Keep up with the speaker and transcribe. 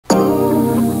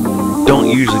Don't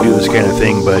usually do this kind of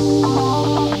thing, but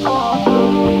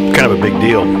kind of a big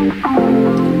deal.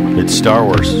 It's Star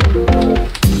Wars.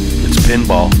 It's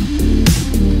pinball.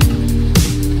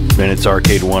 And it's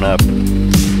Arcade1UP.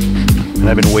 And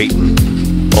I've been waiting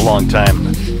a long time.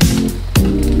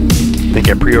 I think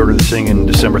I pre-ordered this thing in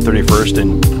December 31st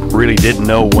and really didn't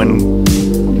know when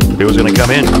it was going to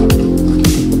come in.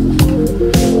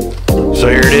 So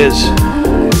here it is.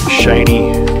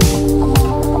 Shiny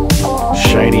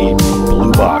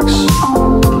blue box.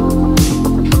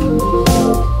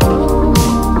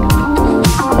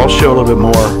 I'll show a little bit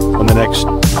more on the next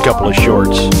couple of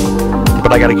shorts,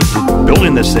 but I gotta get to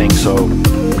building this thing so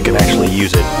we can actually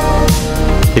use it.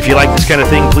 If you like this kind of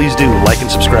thing, please do like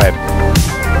and subscribe.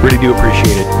 Really do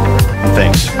appreciate it, and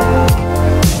thanks.